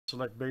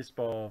Select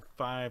Baseball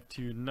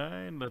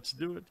 529. Let's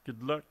do it.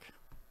 Good luck.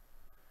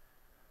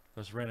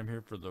 Let's random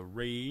here for the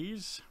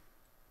Rays.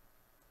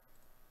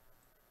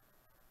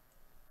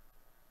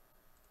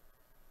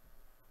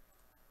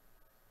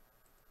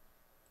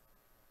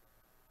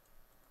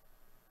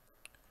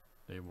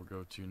 They will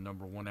go to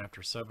number 1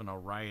 after 7. All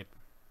right.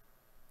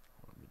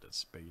 Let me get that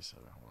space.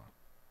 Hold on.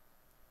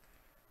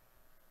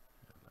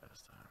 Yeah,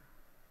 last time.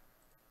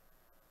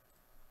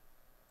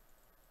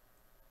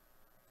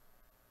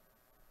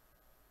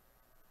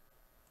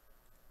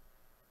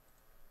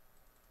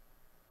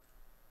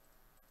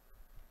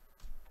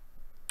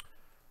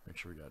 Make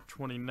sure we got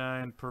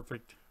 29.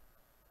 Perfect.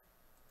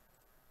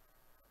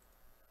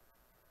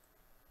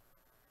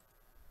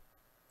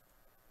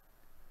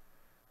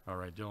 All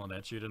right, Dylan,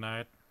 that's you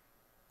tonight.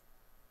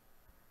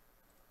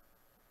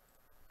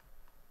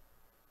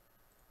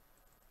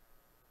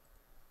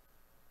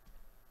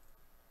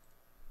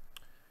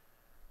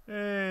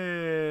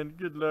 And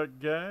good luck,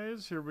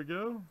 guys. Here we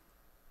go.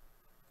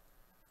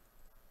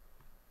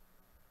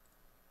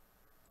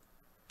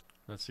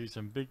 Let's see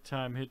some big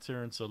time hits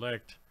here and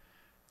select.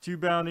 2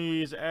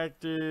 bounties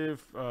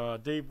active.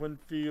 Dave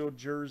Winfield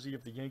jersey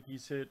if the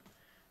Yankees hit,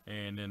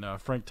 and then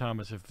Frank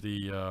Thomas if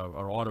the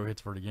or auto hits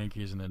for the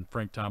Yankees, and then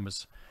Frank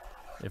Thomas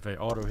if a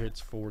auto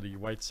hits for the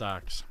White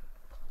Sox.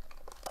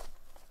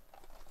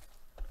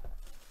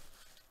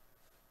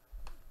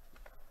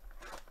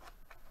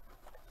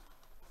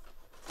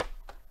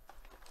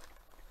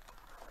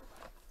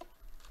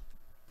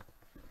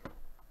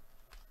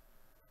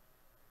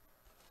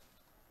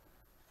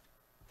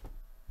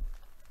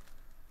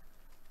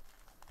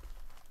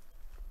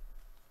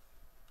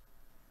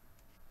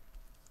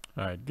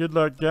 All right, good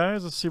luck,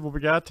 guys. Let's see what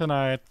we got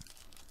tonight.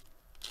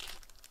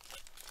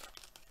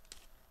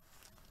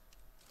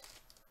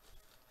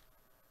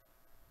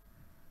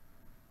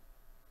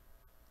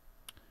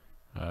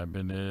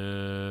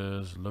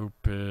 Ibanez,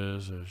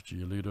 Lopez, there's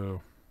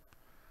Giolito.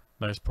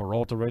 Nice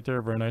Peralta right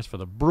there. Very nice for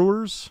the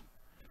Brewers.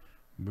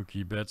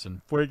 Mookie Betts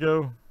and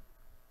Fuego.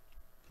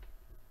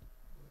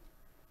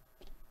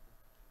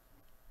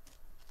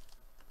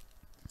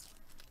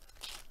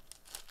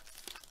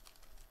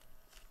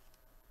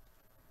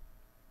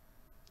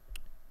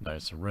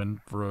 Nice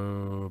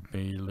Renfro,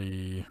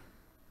 Bailey,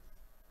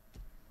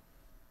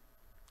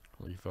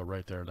 Khalifa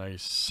right there.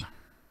 Nice.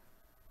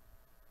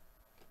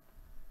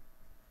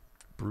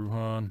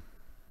 Bruhan.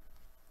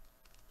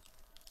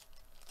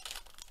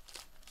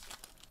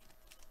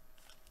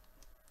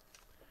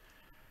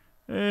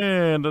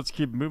 And let's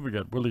keep moving. We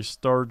got Willie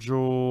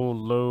Stargell,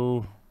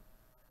 Lowe.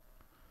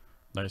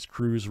 Nice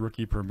Cruz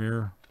rookie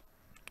premiere.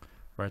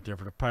 Right there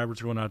for the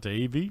Pirates, going out to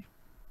AV.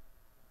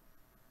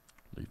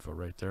 Khalifa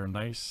right there.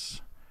 Nice.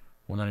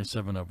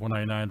 197 of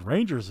 199.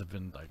 Rangers have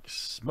been like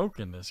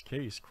smoking this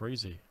case.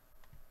 Crazy.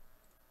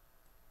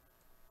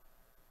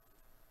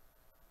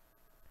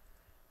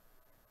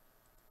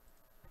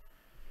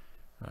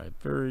 All right,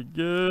 very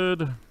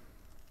good.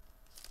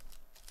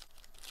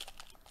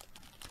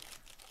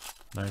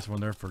 Nice one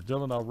there for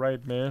Dylan. All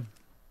right, man.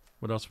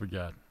 What else we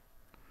got?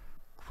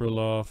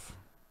 Krylov.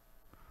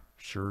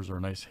 Scherzer,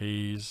 nice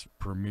Hayes.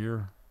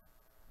 Premier.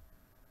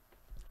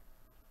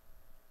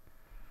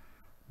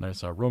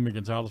 Nice Romy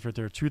Gonzalez right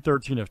there.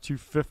 213 of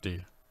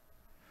 250.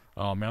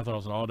 Oh, man, I thought it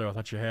was an auto. I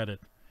thought you had it.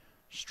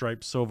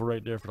 Striped silver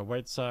right there for the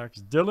White Sox.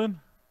 Dylan.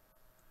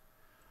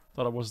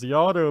 Thought it was the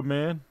auto,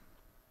 man.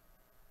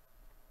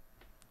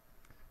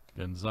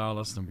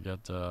 Gonzalez. Then we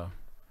got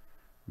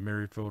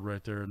Merrifield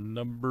right there.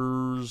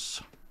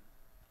 Numbers.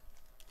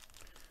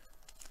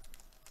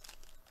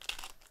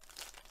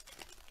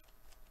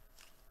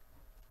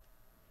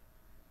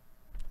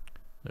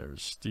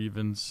 There's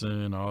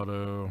Stevenson,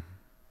 auto.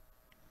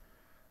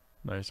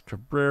 Nice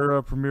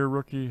Cabrera, premier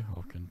rookie.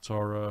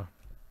 Alcantara.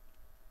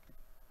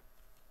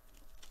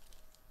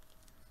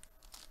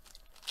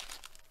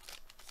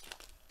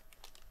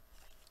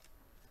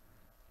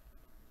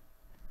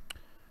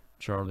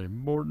 Charlie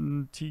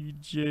Morton,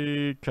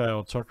 TJ,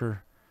 Kyle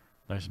Tucker.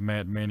 Nice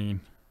Matt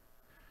Manning.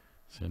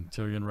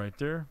 Centillion right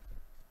there.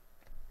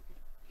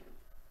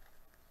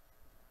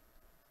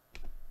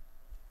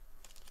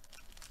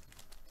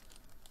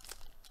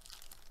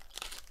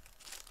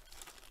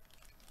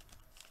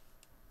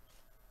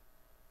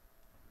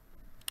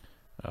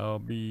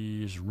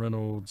 Albies,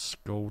 Reynolds,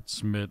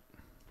 Goldsmith.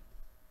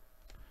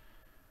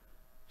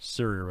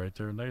 Syria right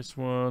there. Nice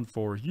one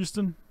for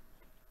Houston.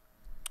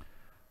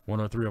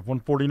 103 of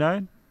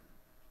 149.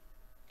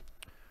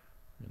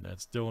 And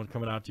that's Dylan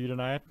coming out to you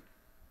tonight.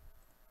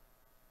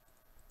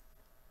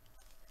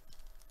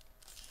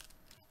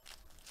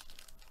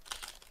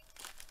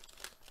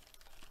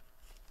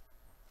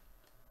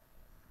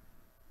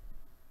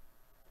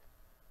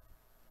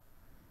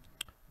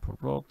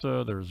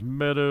 Peralta, there's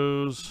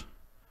Meadows.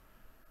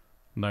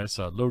 Nice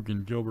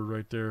Logan Gilbert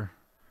right there.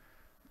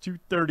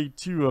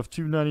 232 of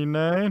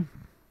 299.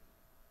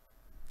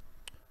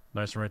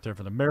 Nice one right there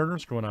for the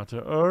Mariners. Going out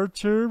to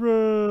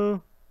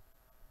Arturo.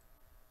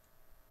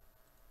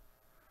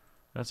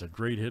 That's a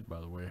great hit,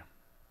 by the way.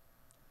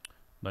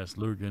 Nice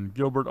Logan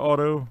Gilbert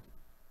auto.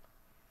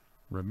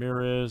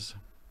 Ramirez.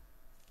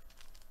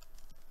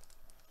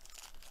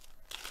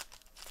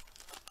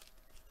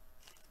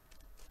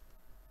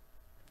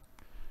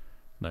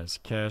 Nice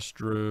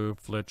Castro,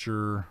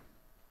 Fletcher,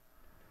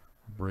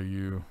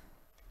 Abreu.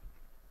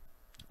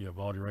 You have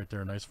Audi right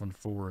there. Nice one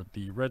for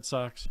the Red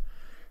Sox.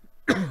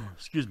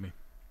 Excuse me.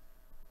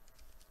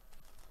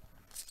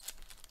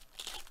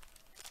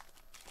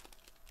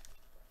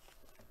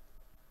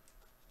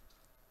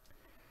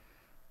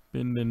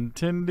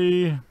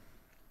 Benintendi,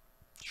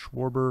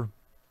 Schwarber,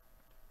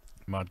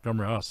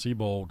 Montgomery,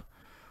 Seabold,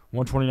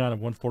 129 of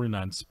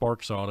 149,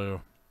 Sparks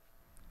auto.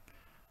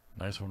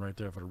 Nice one right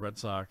there for the Red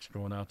Sox,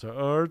 going out to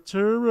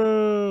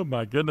Arturo.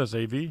 My goodness,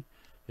 AV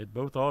hit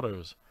both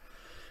autos.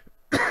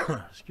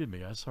 Excuse me,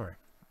 guys, sorry.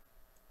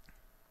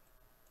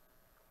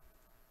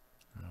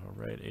 All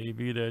right,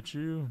 AV, that's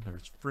you.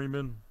 There's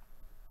Freeman.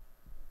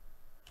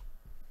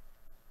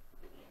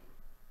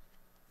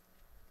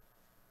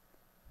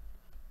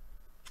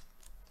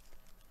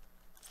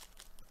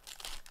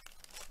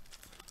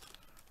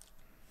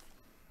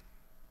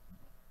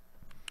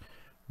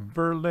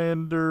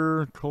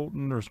 Verlander,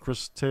 Colton, there's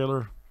Chris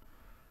Taylor.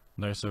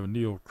 Nice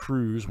O'Neill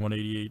Cruz,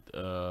 188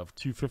 of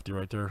 250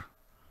 right there.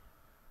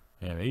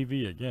 And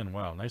AV again,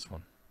 wow, nice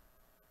one.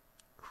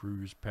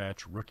 Cruz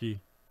patch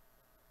rookie.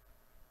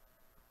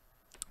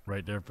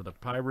 Right there for the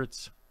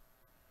Pirates.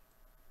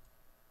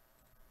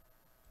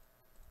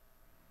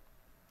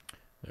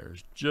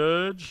 There's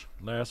Judge.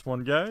 Last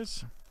one,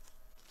 guys.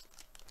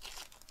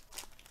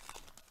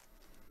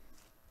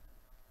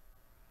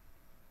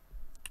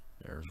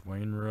 There's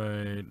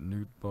Wainwright,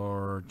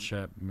 Nootbaar,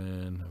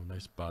 Chapman. Oh,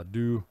 nice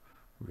Badu.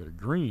 We got a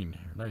green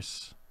here.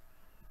 Nice.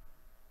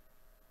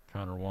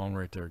 Connor Wong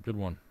right there. Good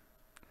one.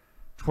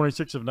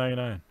 26 of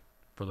 99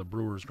 for the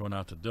Brewers, going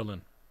out to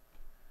Dylan.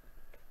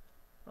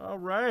 All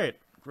right.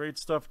 Great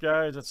stuff,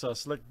 guys. That's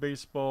Select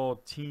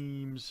Baseball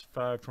Teams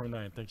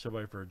 529. Thanks,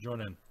 everybody, for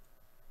joining.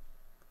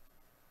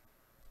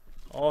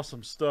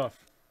 Awesome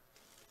stuff.